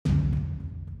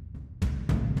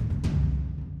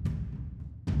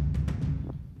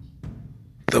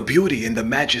the beauty and the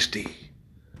majesty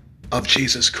of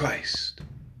Jesus Christ.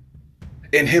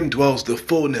 In him dwells the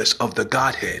fullness of the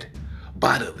Godhead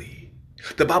bodily.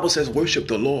 The Bible says, worship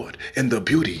the Lord in the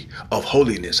beauty of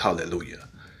holiness. Hallelujah.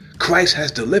 Christ has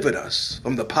delivered us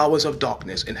from the powers of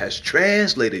darkness and has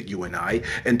translated you and I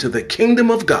into the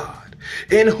kingdom of God,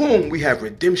 in whom we have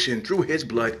redemption through his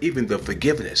blood, even the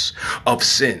forgiveness of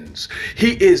sins.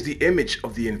 He is the image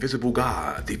of the invisible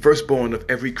God, the firstborn of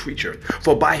every creature.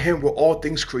 For by him were all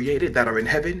things created that are in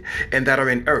heaven and that are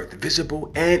in earth,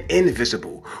 visible and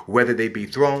invisible, whether they be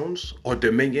thrones or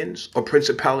dominions or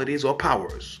principalities or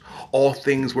powers. All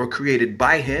things were created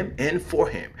by him and for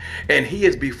him. And he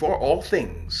is before all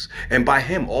things, and by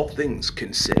him all things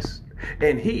consist.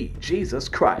 And he, Jesus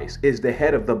Christ, is the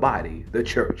head of the body, the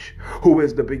church, who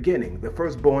is the beginning, the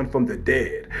firstborn from the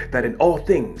dead, that in all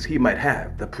things he might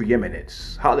have the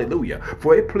preeminence. Hallelujah.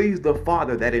 For it pleased the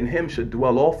Father that in him should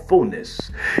dwell all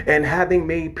fullness, and having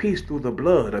made peace through the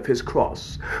blood of his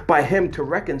cross, by him to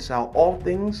reconcile all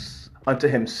things unto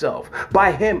himself.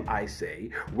 By him, I say,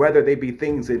 whether they be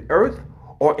things in earth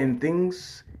or in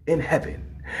things in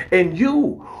heaven. And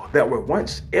you that were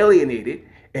once alienated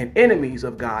and enemies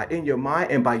of God in your mind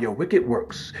and by your wicked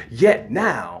works, yet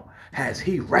now has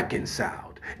he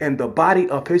reconciled in the body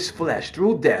of his flesh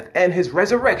through death and his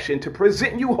resurrection, to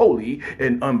present you holy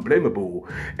and unblameable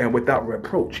and without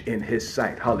reproach in his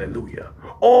sight. Hallelujah.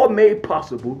 All made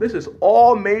possible. This is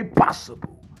all made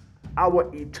possible.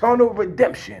 Our eternal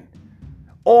redemption,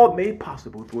 all made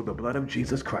possible through the blood of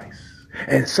Jesus Christ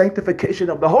and sanctification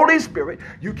of the Holy Spirit.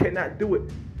 You cannot do it.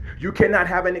 You cannot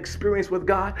have an experience with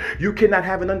God. You cannot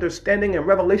have an understanding and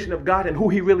revelation of God and who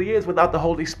he really is without the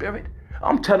Holy Spirit.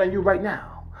 I'm telling you right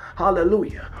now.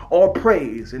 Hallelujah. All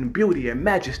praise and beauty and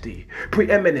majesty,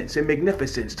 preeminence and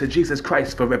magnificence to Jesus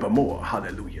Christ forevermore.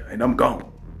 Hallelujah. And I'm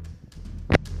gone.